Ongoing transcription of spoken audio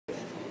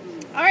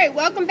Alright,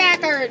 welcome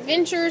back. Our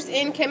adventures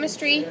in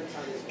chemistry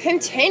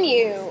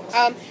continue.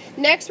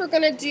 Next we're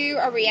going to do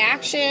a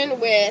reaction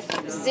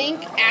with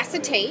zinc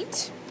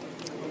acetate.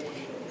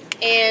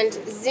 And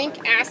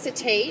zinc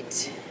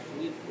acetate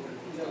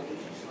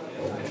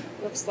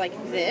looks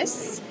like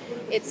this.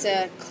 It's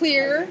a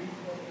clear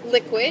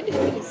liquid, you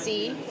can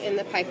see in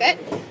the pipette.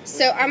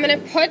 So I'm going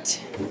to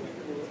put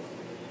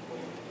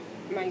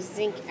my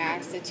zinc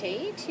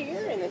acetate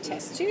here in the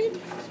test tube.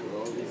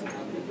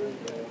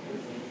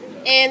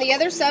 And the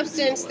other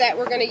substance that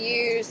we're going to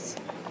use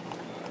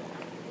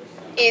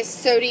is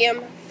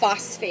sodium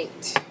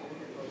phosphate.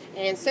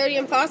 And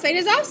sodium phosphate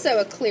is also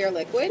a clear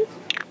liquid.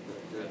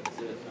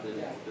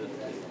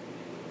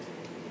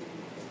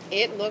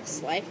 It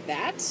looks like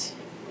that.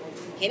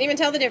 Can't even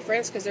tell the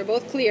difference because they're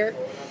both clear.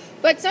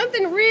 But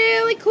something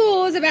really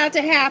cool is about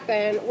to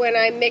happen when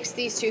I mix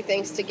these two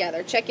things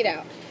together. Check it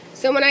out.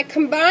 So when I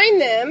combine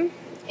them,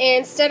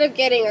 instead of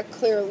getting a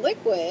clear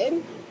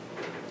liquid,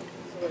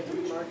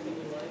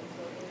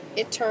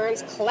 it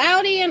turns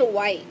cloudy and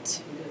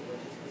white.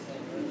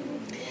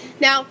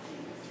 Now,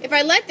 if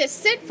I let this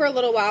sit for a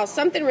little while,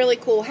 something really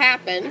cool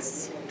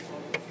happens.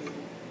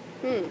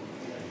 It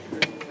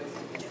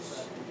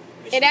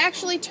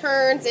actually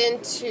turns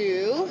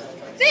into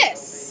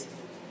this.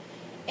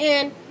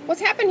 And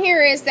what's happened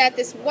here is that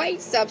this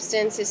white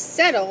substance is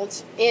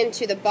settled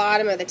into the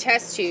bottom of the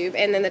test tube,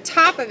 and then the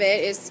top of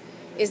it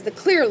is the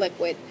clear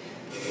liquid.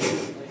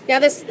 Now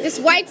this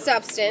white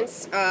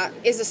substance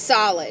is a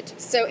solid.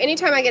 So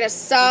anytime I get a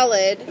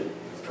solid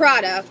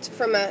product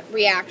from a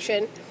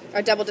reaction,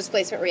 a double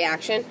displacement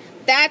reaction,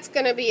 that's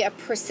going to be a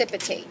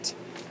precipitate.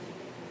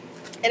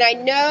 And I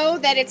know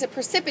that it's a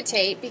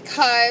precipitate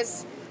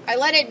because I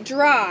let it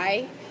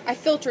dry. I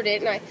filtered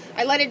it, and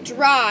I let it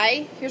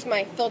dry. Here's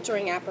my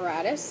filtering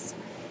apparatus.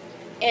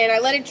 And I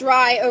let it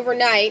dry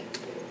overnight.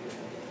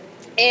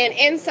 And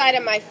inside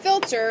of my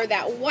filter,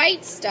 that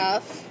white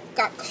stuff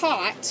got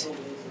caught.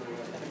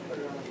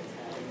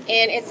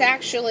 And it's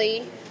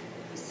actually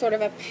sort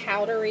of a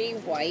powdery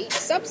white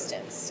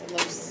substance. It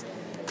looks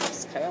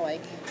kind of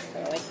like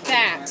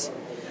that.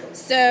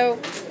 So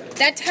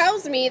that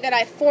tells me that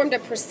I formed a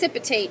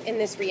precipitate in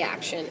this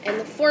reaction. And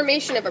the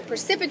formation of a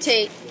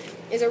precipitate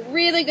is a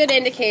really good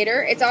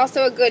indicator. It's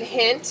also a good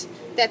hint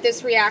that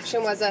this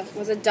reaction was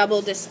a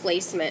double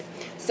displacement.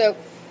 So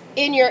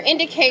in your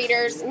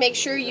indicators, make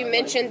sure you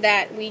mention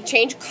that we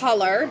changed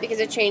color because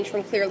it changed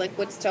from clear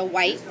liquids to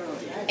white.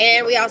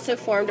 And we also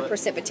formed a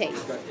precipitate.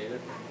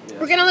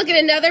 We're going to look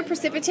at another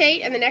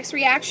precipitate in the next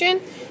reaction,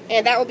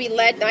 and that will be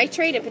lead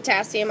nitrate and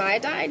potassium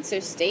iodide,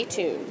 so stay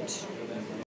tuned.